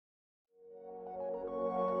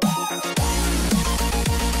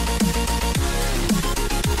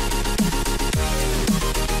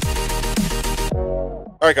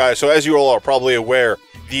Alright guys, so as you all are probably aware,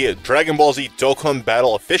 the DragonBall Z Dokkan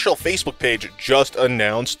Battle official Facebook page just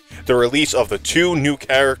announced the release of the two new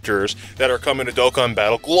characters that are coming to Dokkan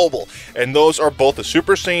Battle Global. And those are both the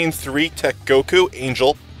Super Saiyan 3 Tech Goku,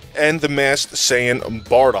 Angel, and the Masked Saiyan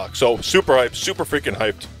Bardock. So super hyped, super freaking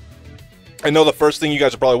hyped. I know the first thing you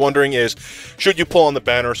guys are probably wondering is, should you pull on the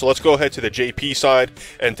banner? So let's go ahead to the JP side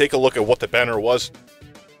and take a look at what the banner was.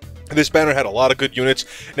 This banner had a lot of good units.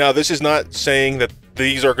 Now, this is not saying that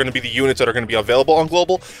these are going to be the units that are going to be available on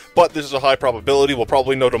Global, but this is a high probability. We'll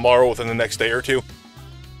probably know tomorrow within the next day or two.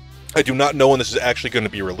 I do not know when this is actually going to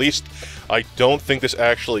be released. I don't think this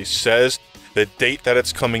actually says the date that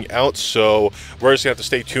it's coming out, so we're just going to have to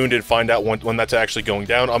stay tuned and find out when that's actually going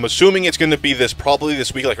down. I'm assuming it's going to be probably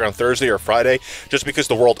this week, like around Thursday or Friday, just because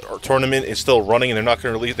the World Tournament is still running and they're not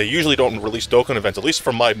going to release, they usually don't release Dokkan events, at least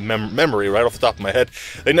from my memory, right off the top of my head.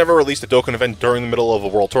 They never released a Dokkan event during the middle of a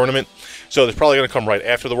World Tournament, so it's probably going to come right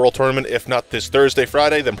after the World Tournament. If not this Thursday,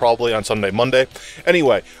 Friday, then probably on Sunday, Monday.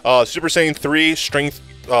 Anyway, Super Saiyan 3 Strength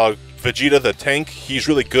Vegeta the tank, he's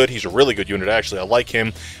really good. He's a really good unit, actually. I like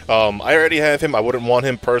him. I already have him. I wouldn't want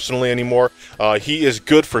him personally anymore. He is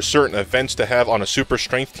good for certain events to have on a super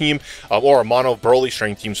strength team or a mono Broly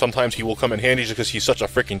strength team. Sometimes he will come in handy just because he's such a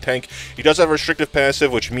freaking tank. He does have a restrictive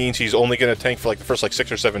passive, which means he's only going to tank for like the first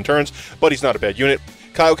 6 or 7 turns, but he's not a bad unit.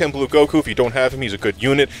 Kaioken Blue Goku, if you don't have him, he's a good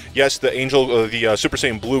unit. Yes, the Super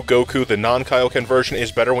Saiyan Blue Goku, the non-Kaioken version,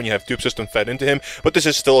 is better when you have dupe system fed into him, but this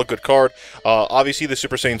is still a good card. Obviously, the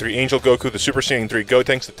Super Saiyan 3 Angel Goku, the Super Saiyan 3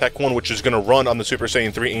 Gotenks, the Tech one, which is going to run on the Super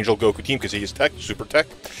Saiyan 3 Angel Goku team because he is Tech, Super Tech.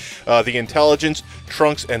 The Intelligence,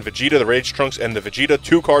 Trunks, and Vegeta, the Rage Trunks, and the Vegeta,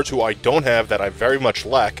 2 cards who I don't have that I very much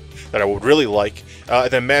lack, that I would really like.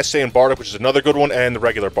 And then Masked Saiyan Bardock, which is another good one, and the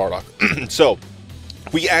regular Bardock. So,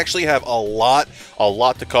 we actually have a lot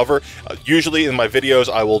to cover. Usually in my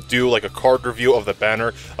videos, I will do like a card review of the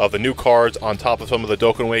banner, of the new cards, on top of some of the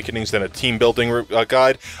Dokkan Awakenings, then a team building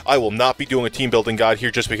guide. I will not be doing a team building guide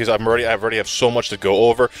here just because I already have so much to go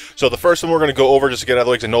over. So the first one we're going to go over, just to get out of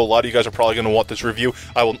the way, because I know a lot of you guys are probably going to want this review.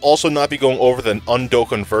 I will also not be going over the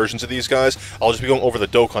un-Dokkan versions of these guys. I'll just be going over the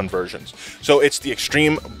Dokkan versions. So it's the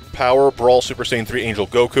Extreme Power Brawl Super Saiyan 3 Angel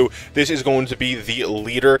Goku. This is going to be the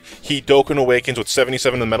leader. He Dokkan Awakens with 77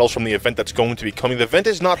 of the medals from the event that's going to be coming. The event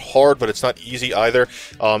is not hard, but it's not easy either.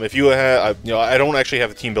 If you have, I don't actually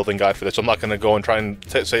have a team building guide for this, so I'm not going to go and try and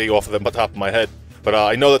say off of the top of my head. But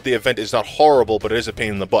I know that the event is not horrible, but it is a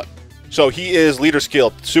pain in the butt. So he is leader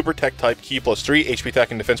skill, super tech type, key plus 3, HP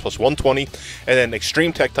attack and defense plus 120, and then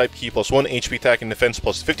extreme tech type, key plus 1, HP attack and defense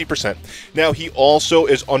plus 50%. Now he also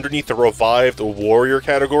is underneath the revived warrior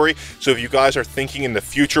category, so if you guys are thinking in the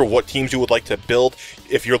future what teams you would like to build,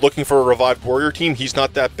 if you're looking for a revived warrior team, he's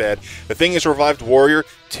not that bad. The thing is, revived warrior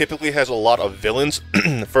typically has a lot of villains.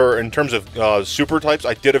 In terms of super types,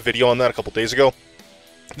 I did a video on that a couple days ago.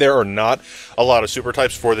 There are not a lot of super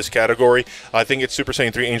types for this category. I think it's Super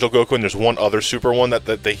Saiyan 3 Angel Goku, and there's one other super one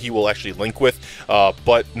that he will actually link with,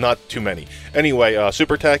 but not too many. Anyway,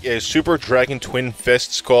 super attack is Super Dragon Twin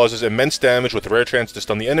Fists, causes immense damage with rare chance to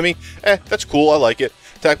stun the enemy. That's cool, I like it.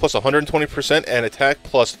 Attack plus 120% and attack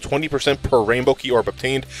plus 20% per rainbow key orb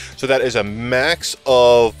obtained. So that is a max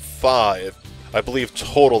of 5. I believe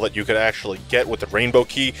total that you could actually get with the rainbow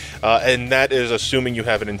key, and that is assuming you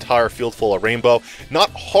have an entire field full of rainbow. Not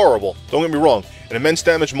horrible, don't get me wrong. An immense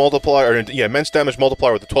damage multiplier, immense damage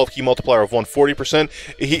multiplier with a 12 key multiplier of 140%.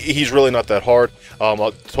 He's really not that hard.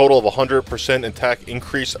 A total of 100% attack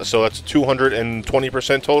increase, so that's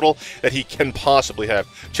 220% total that he can possibly have.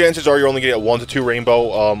 Chances are you're only going to get 1 to 2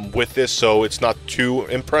 rainbow with this, so it's not too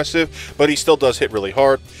impressive, but he still does hit really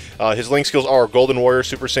hard. His link skills are Golden Warrior,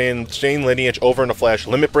 Super Saiyan, Chain Lineage, Over in a Flash,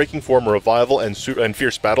 Limit Breaking Form, Revival, and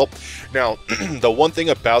Fierce Battle. Now, the one thing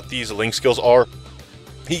about these link skills are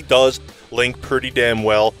he does link pretty damn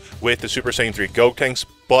well with the Super Saiyan 3 Gotenks,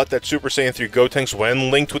 but that Super Saiyan 3 Gotenks, when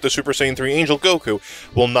linked with the Super Saiyan 3 Angel Goku,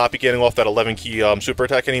 will not be getting off that 11-key super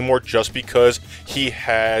attack anymore, just because he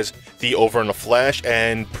has the Over in a Flash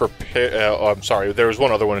and I'm sorry, there was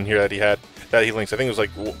one other one in here that he links. I think it was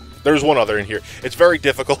like, there's one other in here. It's very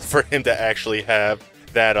difficult for him to actually have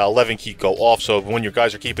that 11 key go off, so when you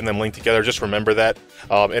guys are keeping them linked together, just remember that.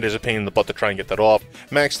 It is a pain in the butt to try and get that off.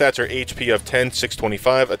 Max stats are HP of 10,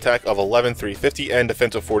 625, attack of 11, 350, and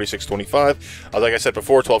defense of 40, 625. Like I said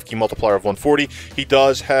before, 12 key multiplier of 140. He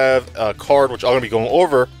does have a card, which I'm going to be going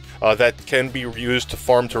over, that can be used to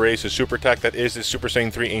farm to raise his super attack. That is his Super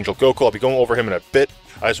Saiyan 3 Angel Goku. I'll be going over him in a bit.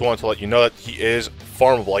 I just wanted to let you know that he is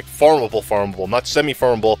farmable, like farmable, not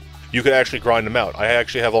semi-farmable. You could actually grind them out. I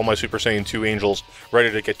actually have all my Super Saiyan 2 Angels ready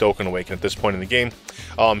to get Dokkan Awaken at this point in the game.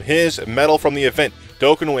 His medal from the event,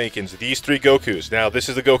 Dokkan Awakens these 3 Gokus. Now, this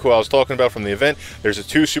is the Goku I was talking about from the event. There's a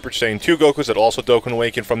 2 Super Saiyan 2 Gokus that also Dokkan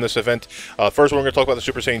Awaken from this event. First, we're going to talk about the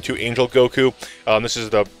Super Saiyan 2 Angel Goku. This is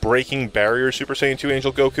the Breaking Barrier Super Saiyan 2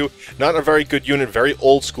 Angel Goku. Not a very good unit, very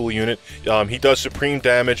old school unit. He does supreme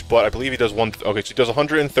damage, but I believe he does okay, so he does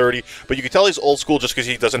 130, but you can tell he's old school just because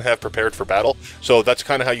he doesn't have prepared for battle. So that's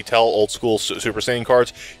kind of how you tell old school Super Saiyan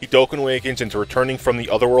cards. He Dokkan Awakens into returning from the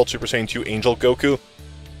Otherworld Super Saiyan 2 Angel Goku.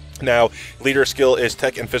 Now, leader skill is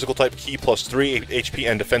Tech and Physical type, Ki +3, HP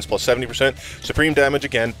and Defense +70%, Supreme damage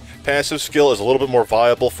again. Passive skill is a little bit more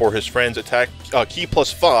viable for his friends, attack Ki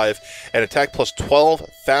 +5 and attack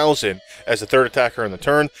 +12,000 as the 3rd attacker in the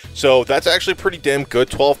turn. So that's actually pretty damn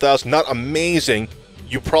good. 12,000, not amazing.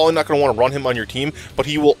 You're probably not going to want to run him on your team, but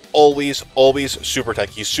he will always super attack.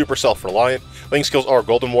 He's super self-reliant. Link skills are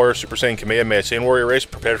Golden Warrior, Super Saiyan, Kamehameha, Saiyan Warrior Race,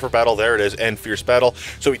 Prepared for Battle, there it is, and Fierce Battle.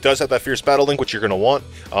 So he does have that Fierce Battle link, which you're going to want.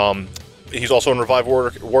 He's also in Revive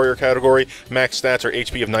Warrior category. Max stats are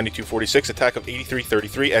HP of 9246, attack of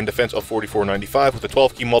 8333, and defense of 4495 with a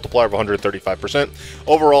 12 key multiplier of 135%.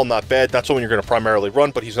 Overall, not bad. That's the one you're going to primarily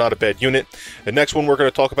run, but he's not a bad unit. The next one we're going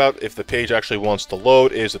to talk about, if the page actually wants to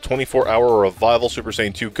load, is the 24-hour Revival Super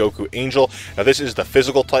Saiyan 2 Goku Angel. Now, this is the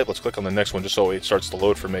physical type. Let's click on the next one just so it starts to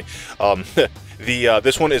load for me.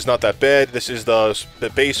 This one is not that bad. This is the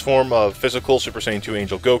base form of physical Super Saiyan 2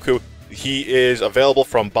 Angel Goku. He is available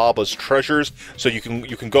from Baba's Treasures, so you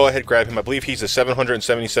can go ahead and grab him. I believe he's a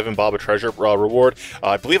 777 Baba Treasure reward.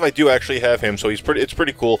 I believe I do actually have him, so it's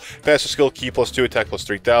pretty cool. Passive skill, Ki +2, attack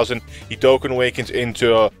 +3000. He Dokkan Awakens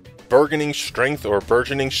into Burgeoning Strength, or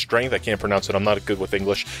Burgeoning Strength, I can't pronounce it, I'm not good with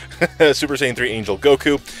English. Super Saiyan 3 Angel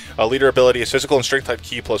Goku. Leader ability is Physical and Strength type,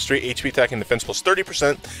 Ki +3, HP attack and defense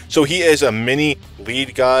 +30%. So he is a mini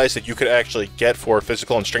lead, guys, that you could actually get for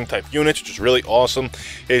Physical and Strength type units, which is really awesome.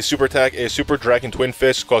 His super attack is Super Dragon Twin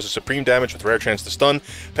Fist, causes supreme damage with rare chance to stun.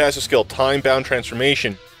 Passive skill, Time Bound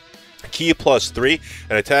Transformation, Ki +3,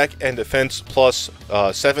 and attack and defense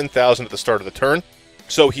 +7,000 at the start of the turn.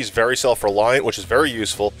 So he's very self-reliant, which is very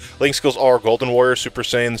useful. Link skills are Golden Warrior, Super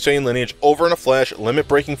Saiyan, Saiyan Lineage, Over in a Flash, Limit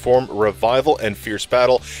Breaking Form, Revival, and Fierce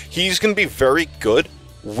Battle. He's going to be very good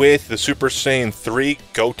with the Super Saiyan 3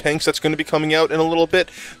 Gotenks that's going to be coming out in a little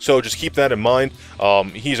bit, so just keep that in mind.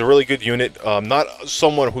 He's a really good unit, not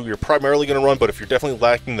someone who you're primarily going to run, but if you're definitely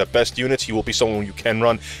lacking the best units, he will be someone you can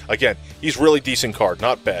run. Again, he's really decent card,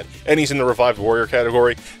 not bad, and he's in the Revived Warrior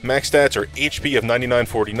category. Max stats are HP of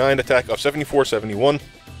 9949, attack of 7471,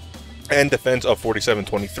 and defense of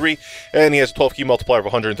 4723, and he has a 12 key multiplier of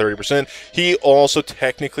 130%. He also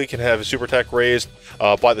technically can have his super attack raised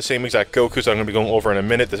by the same exact Gokus that I'm going to be going over in a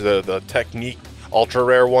minute, the technique ultra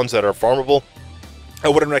rare ones that are farmable. I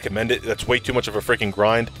wouldn't recommend it. That's way too much of a freaking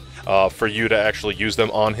grind for you to actually use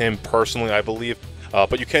them on him personally, I believe,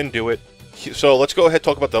 but you can do it. So let's go ahead and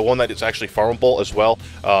talk about the one that is actually farmable as well.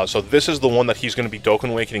 So this is the one that he's going to be Dokkan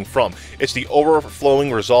Awakening from. It's the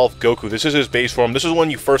Overflowing Resolve Goku. This is his base form. This is when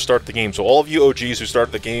you first start the game. So all of you OGs who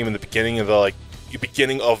started the game in the beginning of the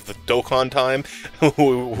Dokkan time,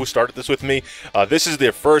 who started this with me, this is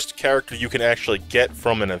the first character you can actually get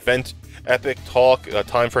from an event. Epic Talk,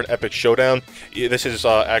 time for an Epic Showdown. This is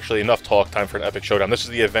actually enough talk, time for an Epic Showdown. This is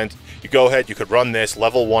the event. You go ahead, you could run this,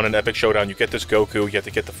 level 1 in Epic Showdown, you get this Goku, you have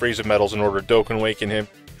to get the Frieza medals in order to Dokkan Awaken him.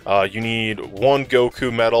 You need 1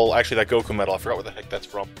 Goku medal, actually that Goku medal, I forgot where the heck that's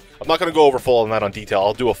from. I'm not going to go over full on that on detail,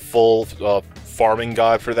 I'll do a full farming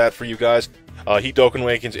guide for that for you guys. He Dokkan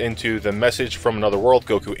Awakens into the Message from Another World,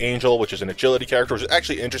 Goku Angel, which is an agility character, which is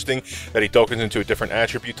actually interesting that he Dokans into a different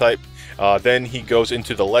attribute type. Then he goes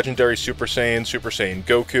into the legendary Super Saiyan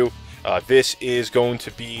Goku. This is going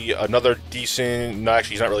to be another decent, no,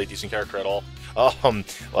 actually he's not really a decent character at all.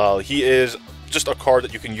 He is just a card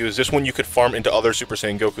that you can use. This one you could farm into other Super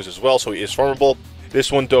Saiyan Gokus as well, so he is farmable.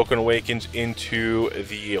 This one Dokkan Awakens into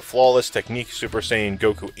the Flawless Technique Super Saiyan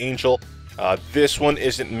Goku Angel. This one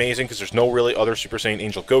isn't amazing because there's no really other Super Saiyan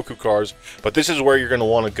Angel Goku cards, but this is where you're going to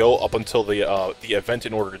want to go up until the event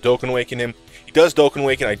in order to Dokkan Awaken him. He does Dokkan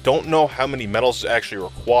Awaken. I don't know how many medals is actually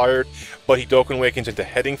required, but he Dokkan Awakens into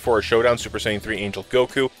heading for a Showdown Super Saiyan 3 Angel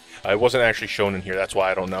Goku. It wasn't actually shown in here, that's why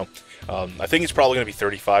I don't know. I think it's probably going to be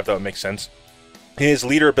 35, that would make sense. His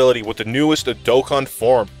leader ability with the newest Dokkan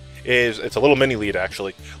form is, it's a little mini lead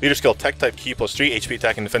actually. Leader skill, Tech type, Ki +3, HP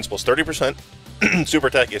attack and defense +30%. Super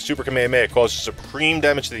attack is Super Kamehameha, causes supreme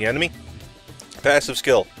damage to the enemy. Passive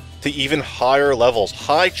skill, to even higher levels,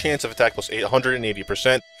 high chance of attack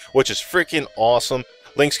 +180%, which is freaking awesome.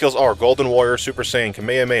 Link skills are Golden Warrior, Super Saiyan,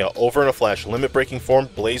 Kamehameha, Over in a Flash, Limit Breaking Form,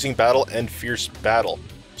 Blazing Battle, and Fierce Battle.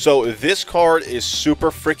 So this card is super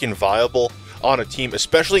freaking viable. on a team,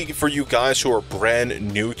 especially for you guys who are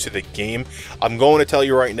brand new to the game. I'm going to tell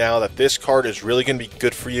you right now that this card is really going to be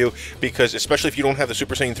good for you, because especially if you don't have the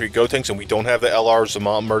Super Saiyan 3 Gotenks, and we don't have the LR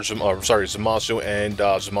Zamasu and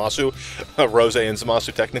Zamasu, Rose and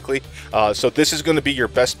Zamasu technically. So this is going to be your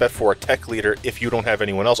best bet for a tech leader if you don't have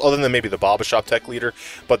anyone else, other than maybe the Baba Shop tech leader,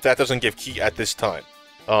 but that doesn't give key at this time.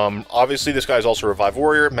 Obviously, this guy is also a Revive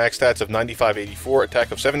Warrior, max stats of 95-84,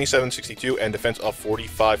 attack of 77-62, and defense of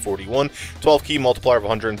 45-41, 12 key multiplier of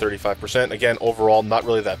 135%. Again, overall, not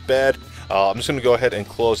really that bad. I'm just going to go ahead and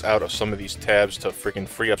close out of some of these tabs to freaking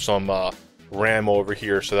free up some RAM over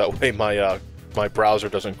here, so that way my browser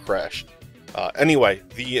doesn't crash. Anyway,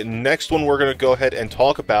 the next one we're going to go ahead and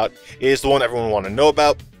talk about is the one everyone want to know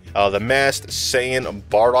about, the Masked Saiyan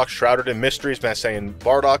Bardock, shrouded in mysteries. Masked Saiyan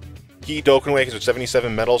Bardock. He Dokkan Awakens with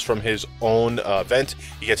 77 medals from his own event.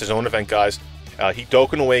 He gets his own event, guys. He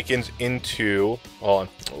Dokkan Awakens into... Hold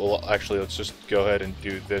on. Well, actually, let's just go ahead and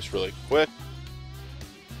do this really quick.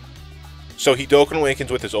 So he Dokkan Awakens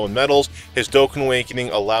with his own medals. His Dokkan Awakening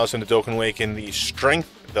allows him to Dokkan Awaken the strength,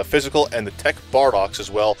 the physical, and the tech Bardocks as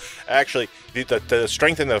well. Actually, the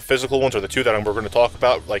strength and the physical ones are the two that we're going to talk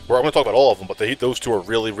about. Like, we're going to talk about all of them, but those two are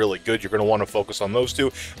really, really good. You're going to want to focus on those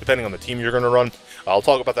two, depending on the team you're going to run. I'll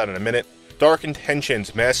talk about that in a minute. Dark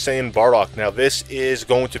Intentions, Masked Saiyan Bardock. Now, this is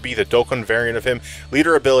going to be the Dokkan variant of him.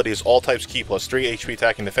 Leader abilities, all types key, plus 3 HP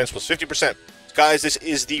attack and defense, plus 50%. Guys, this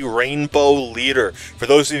is the Rainbow Leader. For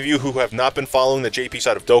those of you who have not been following the JP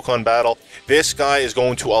side of Dokkan Battle, this guy is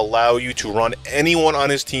going to allow you to run anyone on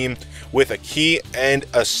his team with a key and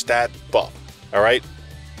a stat buff. Alright?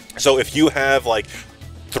 So if you have like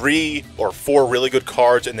 3 or 4 really good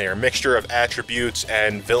cards and they are a mixture of attributes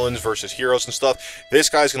and villains versus heroes and stuff, this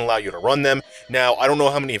guy's going to allow you to run them. Now, I don't know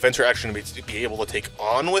how many events are actually going to be able to take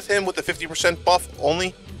on with him with the 50% buff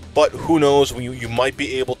only, but who knows, you might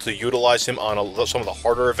be able to utilize him on some of the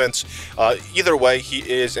harder events. Either way, he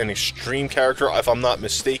is an extreme character, if I'm not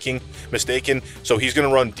mistaken, so he's going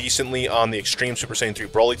to run decently on the Extreme Super Saiyan 3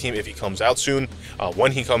 Broly team if he comes out soon,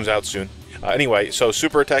 when he comes out soon. Anyway, so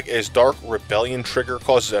super attack is Dark Rebellion trigger,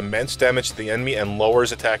 causes immense damage to the enemy and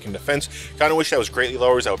lowers attack and defense. Kind of wish that was greatly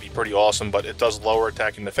lowers, that would be pretty awesome, but it does lower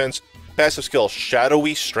attack and defense. Passive skill,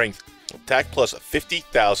 Shadowy Strength, attack plus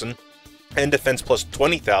 50,000 and defense plus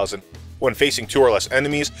 20,000 when facing 2 or less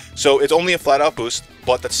enemies. So it's only a flat out boost,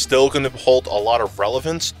 but that's still going to hold a lot of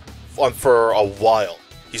relevance for a while.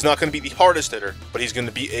 He's not going to be the hardest hitter, but he's going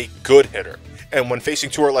to be a good hitter. And when facing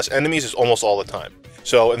 2 or less enemies is almost all the time.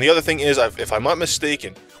 So, and the other thing is, if I'm not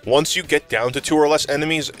mistaken, once you get down to 2 or less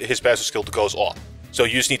enemies, his passive skill goes off. So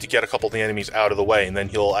you just need to get a couple of the enemies out of the way, and then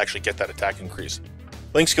he'll actually get that attack increase.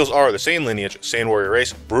 Link skills are the Saiyan Lineage, Saiyan Warrior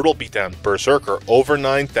Race, Brutal Beatdown, Berserker, over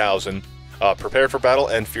 9,000, Prepared for Battle,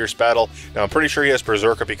 and Fierce Battle. Now, I'm pretty sure he has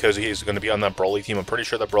Berserker because he's going to be on that Broly team. I'm pretty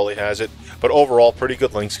sure that Broly has it. But overall, pretty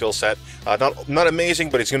good Link skill set. Not amazing,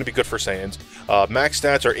 but he's going to be good for Saiyans. Max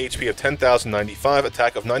stats are HP of 10,095,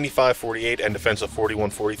 attack of 95-48, and defense of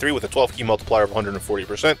 41-43 with a 12 key multiplier of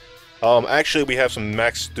 140%. Actually, we have some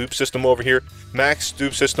max dupe system over here. Max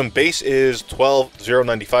dupe system base is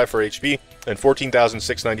 12,095 for HP and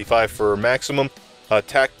 14,695 for maximum.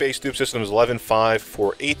 Attack base dupe system is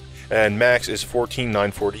 11,548. And max is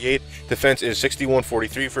 14,948. Defense is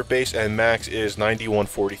 6143 for base, and max is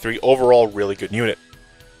 9143. Overall, really good unit.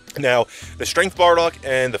 Now, the Strength Bardock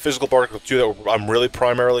and the Physical Bardock are the two that I'm really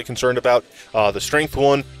primarily concerned about. The Strength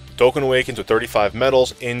one, Dokkan Awakens with 35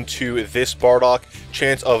 medals into this Bardock.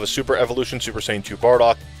 Chance of a Super Evolution Super Saiyan 2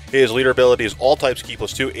 Bardock. His leader ability is all types key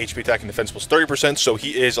plus 2, HP attack and defense plus 30%, so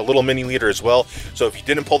he is a little mini leader as well. So if you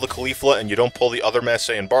didn't pull the Caulifla and you don't pull the other Masked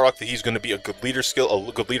Saiyan Bardock, then he's going to be a good leader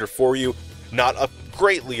a good leader for you. Not a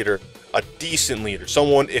great leader, a decent leader.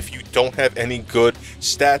 Someone if you don't have any good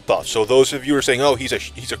stat buff. So those of you who are saying, oh, he's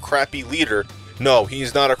a crappy leader. No,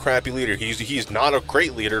 he's not a crappy leader. He's not a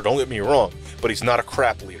great leader, don't get me wrong, but he's not a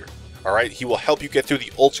crap leader. Alright, he will help you get through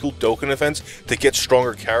the old school Dokkan events to get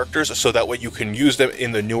stronger characters, so that way you can use them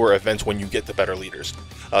in the newer events when you get the better leaders.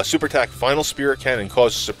 Super attack, Final Spirit Cannon,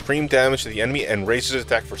 causes supreme damage to the enemy and raises his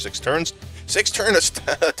attack for 6 turns. 6-turn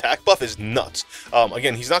attack buff is nuts.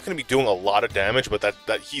 Again, he's not going to be doing a lot of damage, but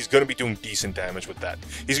that he's going to be doing decent damage with that.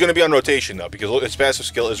 He's going to be on rotation though, because his passive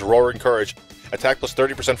skill is Roaring Courage. Attack plus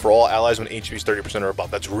 30% for all allies when HP is 30% or above.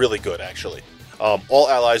 That's really good, actually. All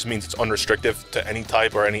allies means it's unrestricted to any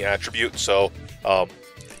type or any attribute, so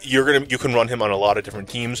you can run him on a lot of different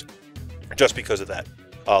teams just because of that.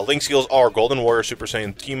 Link skills are Golden Warrior, Super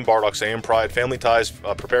Saiyan, Team Bardock, Saiyan Pride, Family Ties,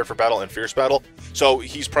 Prepared for Battle, and Fierce Battle. So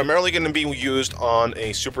he's primarily going to be used on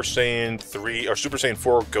a Super Saiyan 3 or Super Saiyan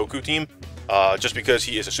 4 Goku team, just because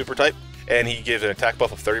he is a super type, and he gives an attack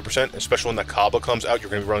buff of 30%, especially when the Kaba comes out, you're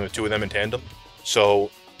going to be running the two of them in tandem.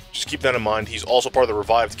 So just keep that in mind. He's also part of the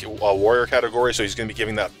revived warrior category, so he's going to be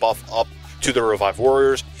giving that buff up to the revived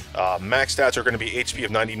warriors. Max stats are going to be HP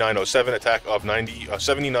of 9907, attack of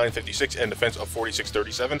 7956, and defense of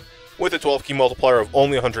 4637, with a 12 key multiplier of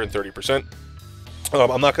only 130%.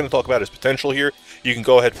 I'm not going to talk about his potential here. You can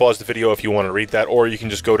go ahead, pause the video if you want to read that, or you can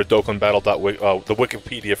just go to Dokkan Battle, the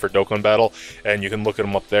Wikipedia for Dokkan Battle, and you can look at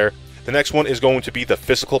him up there. The next one is going to be the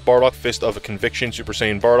Physical Bardock, Fist of Conviction Super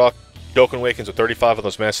Saiyan Bardock. Dokkan awakens with 35 of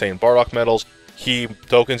those Mass Saiyan Bardock medals. He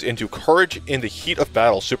tokens into Courage in the Heat of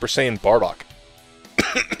Battle, Super Saiyan Bardock.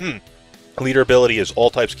 Leader ability is All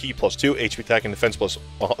Types Key plus 2, HP attack and defense plus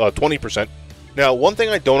 20%. Now, one thing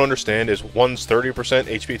I don't understand is one's 30%,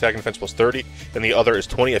 HP attack and defense plus 30, and the other is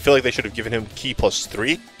 20. I feel like they should have given him Key plus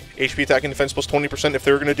 3, HP attack and defense plus 20% if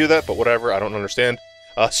they were going to do that, but whatever, I don't understand.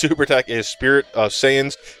 Super attack is Spirit of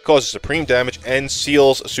Saiyans, causes supreme damage, and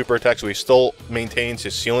seals super attack, so he still maintains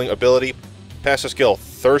his sealing ability. Passive skill,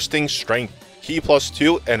 Thirsting Strength, Key plus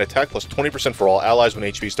 2, and attack plus 20% for all allies when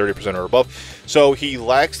HP is 30% or above. So he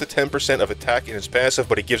lacks the 10% of attack in his passive,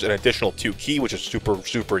 but he gives an additional 2 key, which is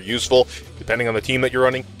super useful, depending on the team that you're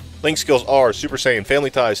running. Link skills are Super Saiyan,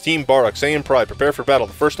 Family Ties, Team Bardock, Saiyan Pride, Prepare for Battle,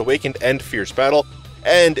 the First Awakened, and Fierce Battle,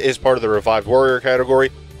 and is part of the Revived Warrior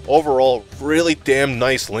category. Overall, really damn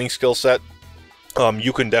nice Link skill set.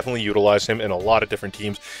 You can definitely utilize him in a lot of different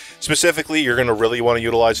teams. Specifically, you're going to really want to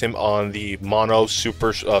utilize him on the Mono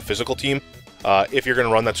Super Physical team. If you're going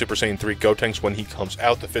to run that Super Saiyan 3 Gotenks when he comes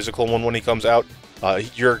out, the physical one when he comes out,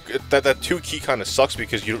 that 2 key kind of sucks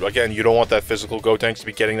because you don't want that physical Gotenks to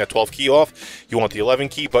be getting that 12 key off. You want the 11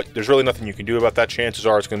 key, but there's really nothing you can do about that. Chances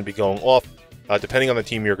are it's going to be going off, depending on the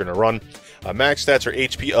team you're going to run. Max stats are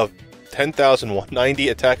HP of 10,190,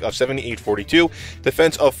 attack of 7842,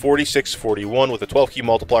 defense of 4641 with a 12 key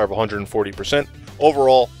multiplier of 140%.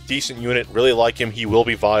 Overall, decent unit, really like him, he will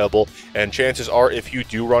be viable, and chances are if you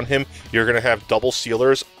do run him, you're going to have double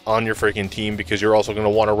sealers on your freaking team because you're also going to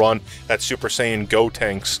want to run that Super Saiyan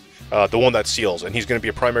Gotenks, the one that seals, and he's going to be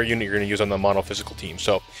a primary unit you're going to use on the mono physical team.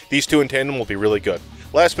 So these two in tandem will be really good.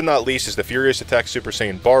 Last but not least is the Furious Attack Super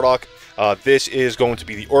Saiyan Bardock. This is going to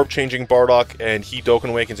be the orb-changing Bardock, and he Dokkan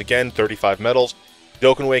awakens again, 35 medals.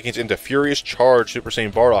 Dokkan awakens into Furious Charge Super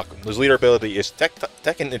Saiyan Bardock. His leader ability is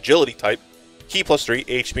Tech and Agility type, Key plus 3,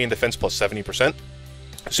 HP and defense plus 70%.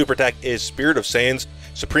 Super attack is Spirit of Saiyans,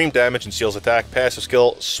 supreme damage and seals attack. Passive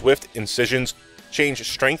skill, Swift Incisions, change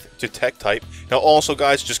strength to tech type. Now also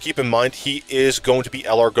guys, just keep in mind he is going to be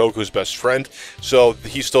LR Goku's best friend, so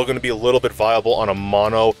he's still going to be a little bit viable on a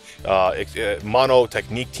mono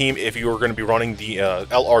technique team if you are going to be running the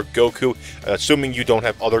LR Goku, assuming you don't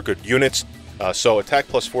have other good units. So attack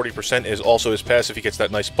plus 40% is also his passive. He gets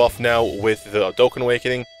that nice buff now with the Dokkan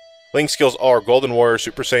Awakening. Link skills are Golden Warrior,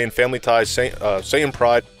 Super Saiyan, Family Ties, Saiyan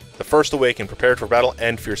Pride, the First Awaken, Prepared for Battle,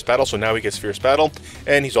 and Fierce Battle. So now he gets Fierce Battle,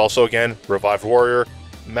 and he's also again Revived Warrior.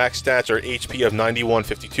 Max stats are HP of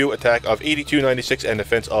 9152, attack of 8296, and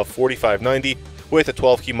defense of 4590 with a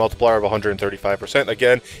 12 key multiplier of 135%.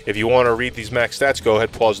 Again, if you want to read these max stats, go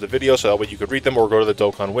ahead, pause the video so that way you could read them, or go to the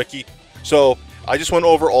Dokkan Wiki. So I just went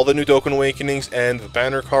over all the new Dokkan Awakenings and the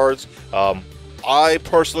banner cards. I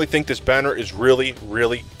personally think this banner is really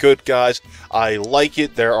good, guys. I like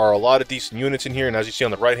it. There are a lot of decent units in here, and as you see on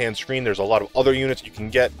the right-hand screen, there's a lot of other units you can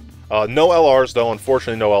get. No LRs, though,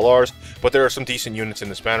 unfortunately, no LRs, but there are some decent units in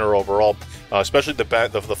this banner overall, especially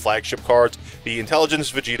the flagship cards. The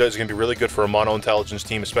Intelligence Vegeta is going to be really good for a mono intelligence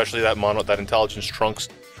team, especially that Intelligence Trunks.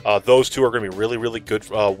 Those two are going to be really good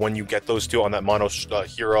when you get those two on that mono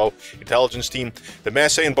hero intelligence team. The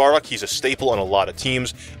Mass Saiyan Bardock, he's a staple on a lot of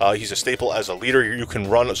teams. He's a staple as a leader. You can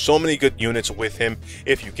run so many good units with him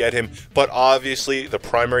if you get him, but obviously the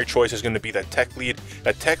primary choice is going to be that Tech Lead.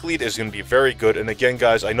 That Tech Lead is going to be very good, and again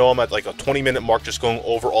guys, I know I'm at like a 20-minute mark just going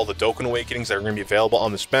over all the Dokkan Awakenings that are going to be available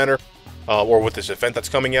on this banner, or with this event that's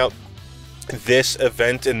coming out. This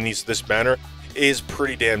event and this banner is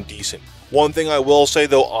pretty damn decent. One thing I will say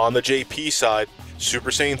though, on the JP side,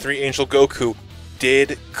 Super Saiyan 3 Angel Goku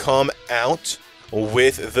did come out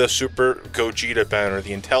with the Super Gogeta banner,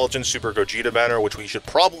 the Intelligent Super Gogeta banner, which we should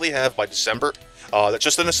probably have by December. That's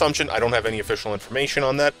just an assumption. I don't have any official information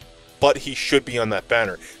on that, but he should be on that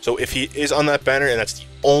banner. So if he is on that banner and that's the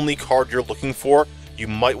only card you're looking for, you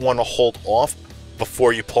might want to hold off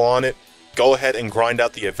before you pull on it. Go ahead and grind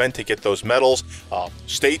out the event to get those medals.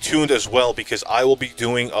 Stay tuned as well, because I will be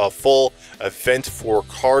doing a full event for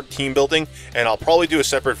card team building, and I'll probably do a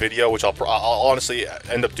separate video, which I'll honestly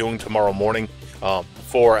end up doing tomorrow morning,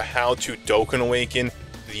 for how to Dokkan Awaken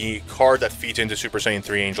the card that feeds into Super Saiyan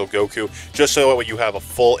 3 Angel Goku, just so you have a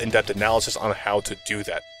full in-depth analysis on how to do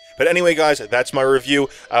that. But anyway, guys, that's my review.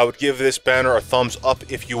 I would give this banner a thumbs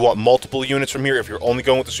up if you want multiple units from here. If you're only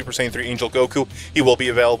going with the Super Saiyan 3 Angel Goku, he will be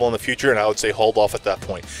available in the future, and I would say hold off at that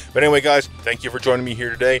point. But anyway, guys, thank you for joining me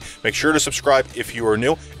here today. Make sure to subscribe if you are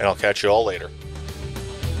new, and I'll catch you all later.